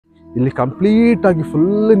ಇಲ್ಲಿ ಕಂಪ್ಲೀಟ್ ಆಗಿ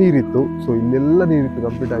full ನೀರಿತ್ತು. So ಇಲ್ಲೆಲ್ಲ ನೀರಿತ್ತು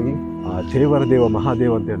ಕಂಪ್ಲೀಟ್ ಆಗಿ. ದೇವರ ದೇವ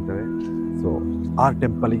ಮಹಾದೇವ ಅಂತ ಹೇಳ್ತೇವೆ. ಸೊ ಆ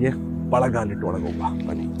ಟೆಂಪಲ್ಗೆ ಬಳಗಾಲಿಟ್ಟು ಒಳಗೋಗುವ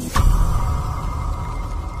ಬನ್ನಿ.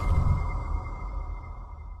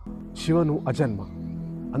 ಶಿವನು ಅಜನ್ಮ,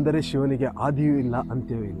 ಅಂದರೆ ಶಿವನಿಗೆ ಆದಿಯೂ ಇಲ್ಲ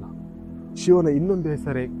ಅಂತ್ಯವೂ ಇಲ್ಲ. ಶಿವನ ಇನ್ನೊಂದು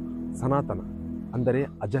ಹೆಸರೇ ಸನಾತನ, ಅಂದರೆ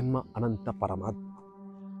ಅಜನ್ಮ ಅನಂತ ಪರಮಾತ್ಮ.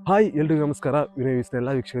 ಹಾಯ್, ಎಲ್ರಿಗೂ ನಮಸ್ಕಾರ. ವಿನಯ್ ವಿಸ್ನ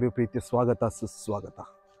ಎಲ್ಲ ವೀಕ್ಷಕರಿಗೂ ಪ್ರೀತಿಯ ಸ್ವಾಗತ, ಸುಸ್ವಾಗತ.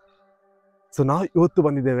 ಸೊ ನಾವು ಇವತ್ತು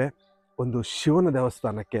ಬಂದಿದ್ದೇವೆ ಒಂದು ಶಿವನ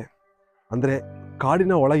ದೇವಸ್ಥಾನಕ್ಕೆ, ಅಂದರೆ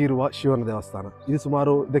ಕಾಡಿನ ಒಳಗಿರುವ ಶಿವನ ದೇವಸ್ಥಾನ. ಇದು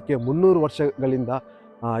ಸುಮಾರು ಇದಕ್ಕೆ 300 ವರ್ಷಗಳಿಂದ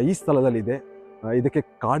ಈ ಸ್ಥಳದಲ್ಲಿದೆ. ಇದಕ್ಕೆ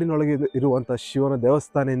ಕಾಡಿನೊಳಗೆ ಇರುವಂಥ ಶಿವನ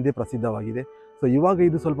ದೇವಸ್ಥಾನ ಎಂದೇ ಪ್ರಸಿದ್ಧವಾಗಿದೆ. ಸೊ ಇವಾಗ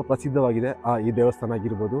ಇದು ಸ್ವಲ್ಪ ಪ್ರಸಿದ್ಧವಾಗಿದೆ, ಈ ದೇವಸ್ಥಾನ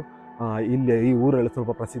ಆಗಿರ್ಬೋದು. ಇಲ್ಲಿ ಈ ಊರಲ್ಲಿ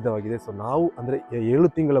ಸ್ವಲ್ಪ ಪ್ರಸಿದ್ಧವಾಗಿದೆ. ಸೊ ನಾವು ಅಂದರೆ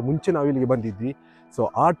 7 ತಿಂಗಳ ಮುಂಚೆ ನಾವು ಇಲ್ಲಿಗೆ ಬಂದಿದ್ವಿ. ಸೊ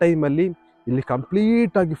ಆ ಟೈಮಲ್ಲಿ ಇಲ್ಲಿ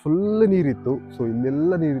ಕಂಪ್ಲೀಟಾಗಿ ಫುಲ್ ನೀರಿತ್ತು. ಸೊ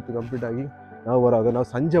ಇಲ್ಲೆಲ್ಲ ನೀರಿತ್ತು ಕಂಪ್ಲೀಟಾಗಿ. ನಾವು ಬರುವಾಗ ನಾವು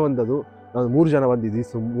ಸಂಜೆ ಬಂದದ್ದು, ನಾವು 3 ಜನ ಬಂದಿದ್ವಿ.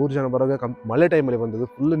 ಸೊ 3 ಜನ ಬರುವಾಗ ಮಳೆ ಟೈಮಲ್ಲಿ ಬಂದದ್ದು.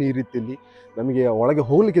 ಫುಲ್ ನೀರಿತ್ತು ಇಲ್ಲಿ, ನಮಗೆ ಒಳಗೆ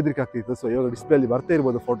ಹೋಗ್ಲಿಕ್ಕೆ ಹೆದರಿಕೆ ಆಗ್ತಿತ್ತು. ಸೊ ಇವಾಗ ಡಿಸ್ಪ್ಲೇಲಿ ಬರ್ತಾ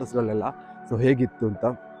ಇರ್ಬೋದು ಫೋಟೋಸ್ಗಳೆಲ್ಲ. ಸೊ ಹೇಗಿತ್ತು ಅಂತ,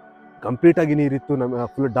 ಕಂಪ್ಲೀಟಾಗಿ ನೀರಿತ್ತು.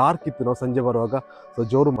 ಫುಲ್ ಡಾರ್ಕ್ ಇತ್ತು ನಾವು ಸಂಜೆ ಬರುವಾಗ. ಸೊ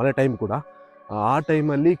ಜೋರು ಮಳೆ ಟೈಮ್ ಕೂಡ. ಆ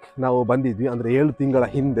ಟೈಮಲ್ಲಿ ನಾವು ಬಂದಿದ್ವಿ, ಅಂದರೆ 7 ತಿಂಗಳ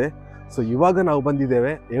ಹಿಂದೆ. ಸೊ ಇವಾಗ ನಾವು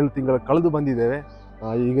ಬಂದಿದ್ದೇವೆ, 7 ತಿಂಗಳ ಕಳೆದು ಬಂದಿದ್ದೇವೆ.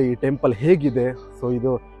 ಈಗ ಈ ಟೆಂಪಲ್ ಹೇಗಿದೆ, ಸೊ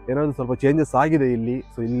ಇದು ಏನಾದರೂ ಸ್ವಲ್ಪ ಚೇಂಜಸ್ ಆಗಿದೆ ಇಲ್ಲಿ.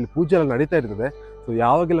 ಸೊ ಇಲ್ಲಿ ಪೂಜೆ ಎಲ್ಲ ನಡೀತಾ ಇರ್ತದೆ. ಸೊ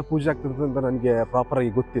ಯಾವಾಗೆಲ್ಲ ಪೂಜೆ ಆಗ್ತದೆ ಅಂತ ನನಗೆ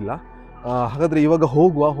ಪ್ರಾಪರಾಗಿ ಗೊತ್ತಿಲ್ಲ. ಹಾಗಾದರೆ ಇವಾಗ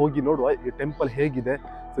ಹೋಗಿ ನೋಡುವ ಈ ಟೆಂಪಲ್ ಹೇಗಿದೆ,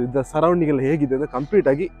 ಸೊ ಇದರ ಸರೌಂಡಿಂಗ್ ಎಲ್ಲ ಹೇಗಿದೆ ಅಂತ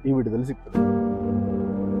ಕಂಪ್ಲೀಟಾಗಿ ಈ ವಿಡಿಯೋದಲ್ಲಿ ಸಿಗ್ತದೆ.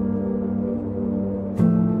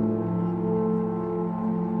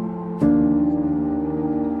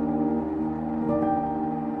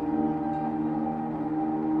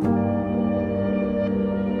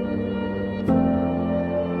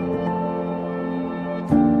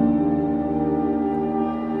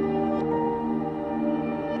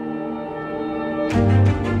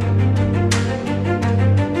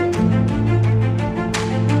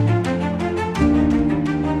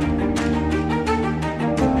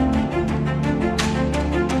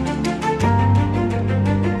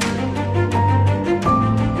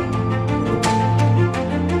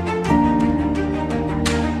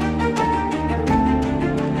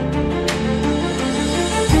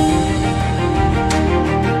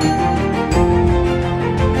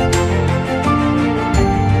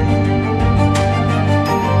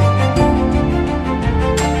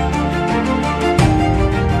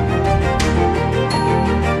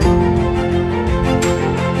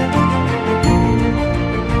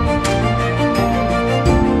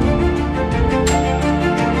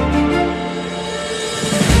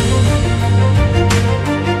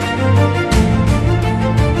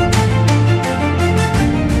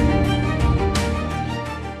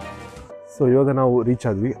 ಸೊ ಇವಾಗ ನಾವು ರೀಚ್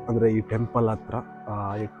ಆದ್ವಿ, ಅಂದರೆ ಈ ಟೆಂಪಲ್ ಹತ್ರ.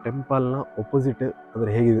 ಈ ಟೆಂಪಲ್ನ ಒಪೋಸಿಟ್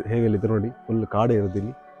ಅಂದರೆ ಹೇಗೆಲ್ಲಿದೆ ನೋಡಿ, ಫುಲ್ ಕಾಡು ಇರೋದು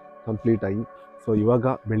ಇಲ್ಲಿ ಕಂಪ್ಲೀಟಾಗಿ. ಸೊ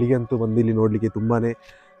ಇವಾಗ ಬೆಳಿಗ್ಗೆ ಅಂತೂ ಬಂದು ಇಲ್ಲಿ ನೋಡಲಿಕ್ಕೆ ತುಂಬಾ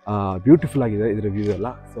ಬ್ಯೂಟಿಫುಲ್ ಆಗಿದೆ ಇದರ ವ್ಯೂ ಎಲ್ಲ.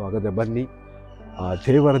 ಸೊ ಹಾಗಾದರೆ ಬನ್ನಿ,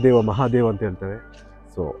 ದೇವರ ದೇವ ಮಹಾದೇವ ಅಂತ ಹೇಳ್ತೇವೆ.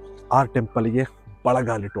 ಸೊ ಆ ಟೆಂಪಲ್ಗೆ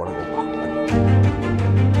ಬಳಗಾಲಿಟ್ಟು ಒಳಗೋಗುವ.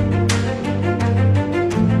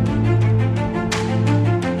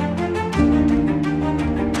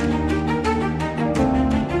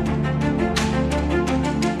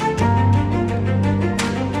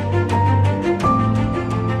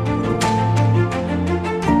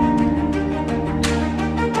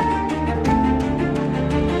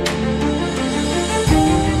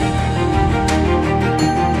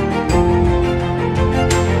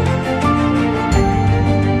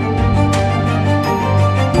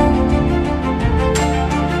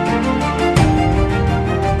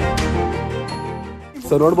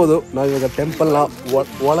 ಸೊ ನೋಡ್ಬೋದು, ನಾವಿವಾಗ ಟೆಂಪಲ್ನ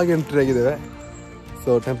ಒಳಗೆ ಎಂಟ್ರಿ ಆಗಿದ್ದೇವೆ. ಸೊ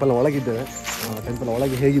ಟೆಂಪಲ್ನ ಒಳಗಿದ್ದೇವೆ. ಟೆಂಪಲ್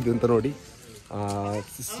ಒಳಗೆ ಹೇಗಿದೆ ಅಂತ ನೋಡಿ.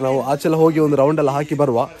 ನಾವು ಆಚೆಲ್ಲ ಹೋಗಿ ಒಂದು ರೌಂಡೆಲ್ಲ ಹಾಕಿ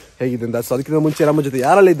ಬರುವ ಹೇಗಿದೆ ಅಂತ. ಸೊ ಅದಕ್ಕಿಂತ ಮುಂಚೆ ನಮ್ಮ ಜೊತೆ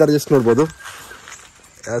ಯಾರೆಲ್ಲ ಇದ್ದಾರೆ ಜಸ್ಟ್ ನೋಡ್ಬೋದು.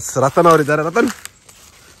 ರತನ್ ಅವರಿದ್ದಾರೆ, ರತನ್,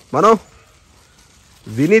 ಮನೋ,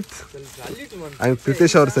 ವಿನೀತ್ ಆ್ಯಂಡ್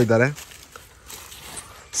ಪ್ರಿತೇಶ್ ಅವರು ಸಹ ಇದ್ದಾರೆ.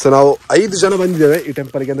 ಸೊ ನಾವು 5 ಜನ ಬಂದಿದ್ದೇವೆ ಈ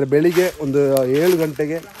ಟೆಂಪಲ್ಗೆ. ಅಂದರೆ ಬೆಳಿಗ್ಗೆ ಒಂದು 7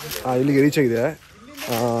 ಗಂಟೆಗೆ ಇಲ್ಲಿಗೆ ರೀಚ್ ಆಗಿದ್ದೇವೆ.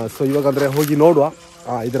 ಸೊ ಇವಾಗ ಅಂದರೆ ಹೋಗಿ ನೋಡುವ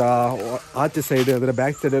ಇದರ ಆಚೆ ಸೈಡ್, ಅಂದರೆ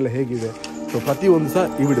ಬ್ಯಾಕ್ ಸೈಡ್ ಎಲ್ಲ ಹೇಗಿದೆ. ಸೊ ಪ್ರತಿಯೊಂದು ಸಹ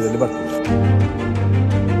ಈ ವಿಡಿಯೋದಲ್ಲಿ ಬರ್ತೀವಿ.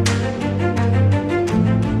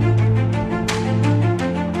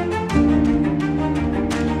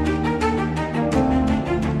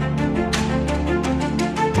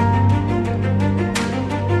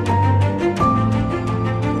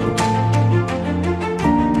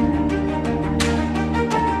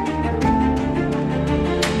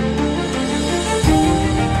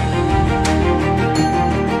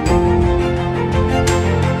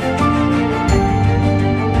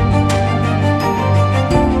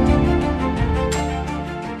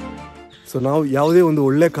 ನಾವು ಯಾವುದೇ ಒಂದು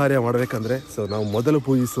ಒಳ್ಳೆ ಕಾರ್ಯ ಮಾಡಬೇಕಂದ್ರೆ ಸೊ ನಾವು ಮೊದಲು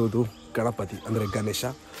ಪೂಜಿಸೋದು ಗಣಪತಿ ಅಂದರೆ ಗಣೇಶ.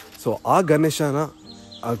 ಸೊ ಆ ಗಣೇಶನ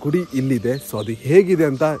ಆ ಗುಡಿ ಇಲ್ಲಿದೆ. ಸೊ ಅದು ಹೇಗಿದೆ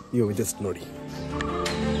ಅಂತ ನೀವು ಜಸ್ಟ್ ನೋಡಿ.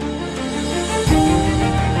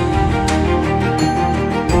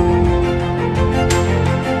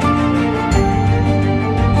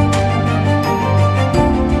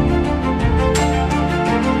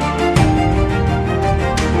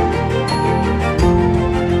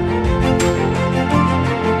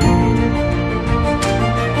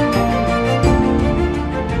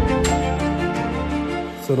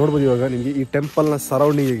 ಸೊ ನೋಡ್ಬೋದು ಇವಾಗ ನಿಮಗೆ ಈ ಟೆಂಪಲ್ನ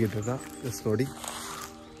ಸರೌಂಡಿಂಗ್ ಹೇಗಿದೆ ಅಂತ ಜಸ್ಟ್ ನೋಡಿ.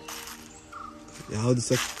 ಯಾವುದು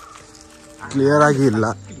ಸಹ ಕ್ಲಿಯರ್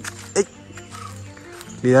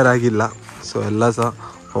ಆಗಿಲ್ಲ. ಸೊ ಎಲ್ಲ ಸಹ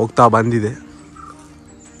ಹೋಗ್ತಾ ಬಂದಿದೆ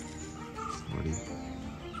ನೋಡಿ.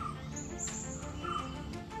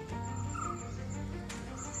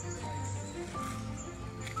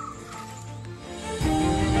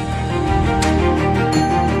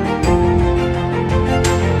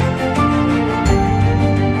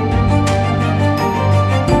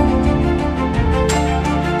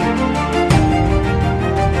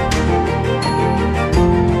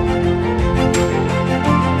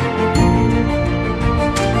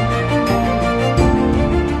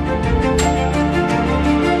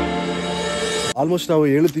 ಆಲ್ಮೋಸ್ಟ್ ನಾವು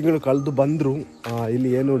 7 ತಿಂಗಳು ಕಳೆದು ಬಂದರೂ ಇಲ್ಲಿ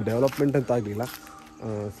ಏನು ಡೆವಲಪ್ಮೆಂಟ್ ಅಂತ ಆಗಲಿಲ್ಲ.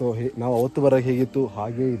 ಸೊ ನಾವು ಅವತ್ತು ಬರೋಕ್ಕೆ ಹೇಗಿತ್ತು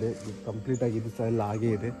ಹಾಗೇ ಇದೆ, ಕಂಪ್ಲೀಟಾಗಿ ಇದು ಸಹ ಎಲ್ಲ ಹಾಗೇ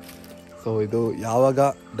ಇದೆ. ಸೊ ಇದು ಯಾವಾಗ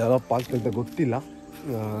ಡೆವಲಪ್ ಆಗ್ತದೆ ಅಂತ ಗೊತ್ತಿಲ್ಲ,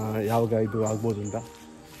 ಯಾವಾಗ ಇದು ಆಗ್ಬೋದು ಅಂತ.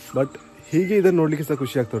 ಬಟ್ ಹೀಗೆ ಇದನ್ನು ನೋಡಲಿಕ್ಕೆ ಸಹ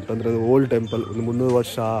ಖುಷಿ ಆಗ್ತಾ ಉಂಟು. ಅಂದರೆ ಅದು ಓಲ್ಡ್ ಟೆಂಪಲ್, ಒಂದು 300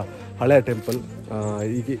 ವರ್ಷ ಹಳೆಯ ಟೆಂಪಲ್.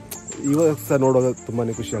 ಹೀಗೆ ಇವಾಗ ಸಹ ನೋಡುವಾಗ ತುಂಬಾ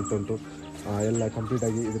ಖುಷಿ ಆಗ್ತಾ ಉಂಟು. ಎಲ್ಲ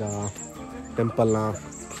ಕಂಪ್ಲೀಟಾಗಿ ಇದರ ಟೆಂಪಲ್ನ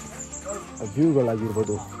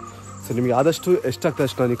ವ್ಯೂಗಳಾಗಿರ್ಬೋದು. ಸೊ ನಿಮಗೆ ಆದಷ್ಟು ಎಷ್ಟಾಗ್ತದೆ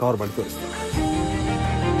ಅಷ್ಟು ನಾನು ಕವರ್ ಮಾಡಿ ತೋರಿಸ್ತೀನಿ.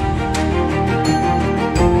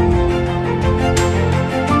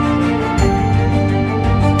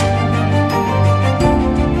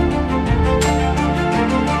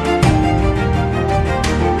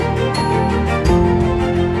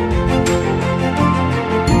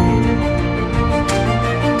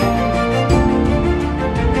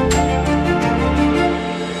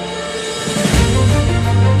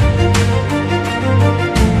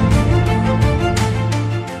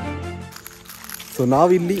 ಸೊ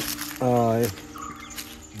ನಾವಿಲ್ಲಿ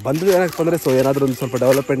ಬಂದರೆ ಏನಾಗ್ತದೆ ಅಂದರೆ ಸೊ ಏನಾದರೂ ಒಂದು ಸ್ವಲ್ಪ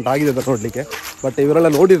ಡೆವಲಪ್ಮೆಂಟ್ ಆಗಿದೆ ಅಂತ ನೋಡಲಿಕ್ಕೆ. ಬಟ್ ಇವರೆಲ್ಲ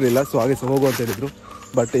ನೋಡಿರಲಿಲ್ಲ, ಸೊ ಹಾಗೆ ಸಹ ಹೋಗು ಅಂತ ಹೇಳಿದರು.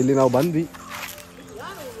 ಬಟ್ ಇಲ್ಲಿ ನಾವು ಬಂದ್ವಿ,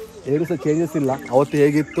 ಏನು ಸಹ ಚೇಂಜಸ್ ಇಲ್ಲ, ಅವತ್ತು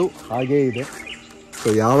ಹೇಗಿತ್ತು ಹಾಗೇ ಇದೆ.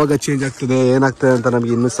 ಸೊ ಯಾವಾಗ ಚೇಂಜ್ ಆಗ್ತದೆ ಏನಾಗ್ತದೆ ಅಂತ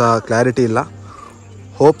ನಮಗೆ ಇನ್ನೂ ಸಹ ಕ್ಲಾರಿಟಿ ಇಲ್ಲ.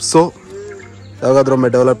 ಹೋಪ್ ಸೊ ಯಾವಾಗಾದ್ರೂ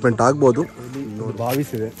ಒಮ್ಮೆ ಡೆವಲಪ್ಮೆಂಟ್ ಆಗ್ಬೋದು. ನೋಡಿ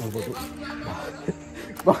ಭಾವಿಸಿದೆ ನೋಡ್ಬೋದು,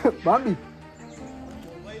 ಬಾವಿ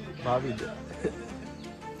ಇದೆ.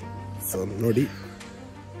 ಸೊ ನೋಡಿ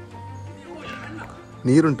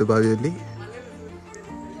ನೀರುಂಟು ಬಾವಿಯಲ್ಲಿ.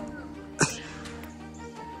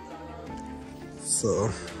 So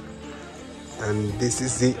and this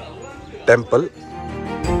is the temple.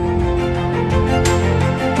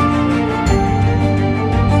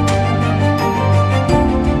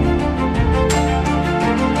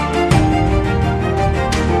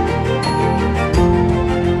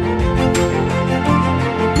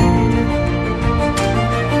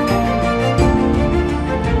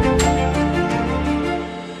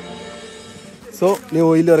 So ನೀವು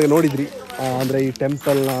ಇಲ್ಲಿವರೆಗೆ ನೋಡಿದ್ರಿ, ಅಂದರೆ ಈ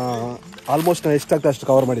ಟೆಂಪಲ್ನ ಆಲ್ಮೋಸ್ಟ್ ನಾನು ಎಷ್ಟಾಗ್ತದೆ ಅಷ್ಟು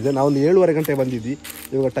ಕವರ್ ಮಾಡಿದ್ದೆ. ನಾವೊಂದು 7:30 ಗಂಟೆ ಬಂದಿದ್ವಿ,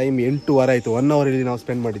 ಇವಾಗ ಟೈಮ್ 8:15 ಆಯಿತು. 1 hour ಇಲ್ಲಿ ನಾವು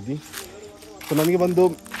ಸ್ಪೆಂಡ್ ಮಾಡಿದ್ವಿ. ಸೊ ನನಗೆ ಒಂದು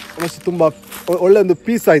ಅಷ್ಟು ತುಂಬ ಒಳ್ಳೆ ಒಂದು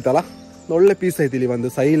ಪೀಸ್ ಆಯ್ತಲ್ಲ, ಒಳ್ಳೆ ಪೀಸ್ ಆಯ್ತು ಇಲ್ಲಿ ಬಂದು.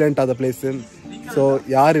 ಸೈಲೆಂಟ್ ಆದ ಪ್ಲೇಸ್, ಸೊ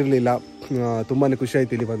ಯಾರಿರಲಿಲ್ಲ, ತುಂಬಾ ಖುಷಿ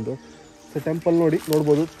ಆಯ್ತು ಇಲ್ಲಿ ಬಂದು. ಸೊ ಟೆಂಪಲ್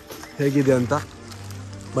ನೋಡ್ಬೋದು ಹೇಗಿದೆ ಅಂತ.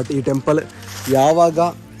 ಬಟ್ ಈ ಟೆಂಪಲ್ ಯಾವಾಗ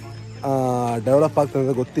ಡೆವಲಪ್ ಆಗ್ತದೆ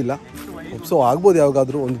ಅಂತ ಗೊತ್ತಿಲ್ಲ. ಸೊ ಆಗ್ಬೋದು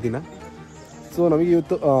ಯಾವಾಗಾದರೂ ಒಂದು ದಿನ. ಸೊ ನಮಗೆ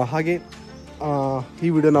ಇವತ್ತು ಹಾಗೆ ಈ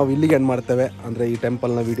ವಿಡಿಯೋ ನಾವು ಇಲ್ಲಿಗೆ ಎಂಡ್ ಮಾಡ್ತೇವೆ, ಅಂದರೆ ಈ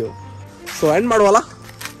ಟೆಂಪಲ್ನ ವಿಡಿಯೋ. ಸೊ ಎಂಡ್ ಮಾಡುವಲ್ಲ,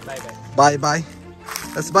 ಬಾಯ್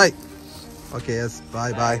ಎಸ್ ಬಾಯ್. ಓಕೆ ಎಸ್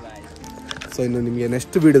ಬಾಯ್. ಸೊ ಇನ್ನು ನಿಮಗೆ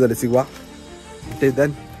ನೆಕ್ಸ್ಟ್ ವಿಡಿಯೋದಲ್ಲಿ ಸಿಗುವ.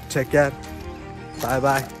 Then take care,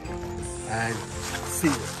 boy and C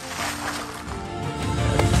you.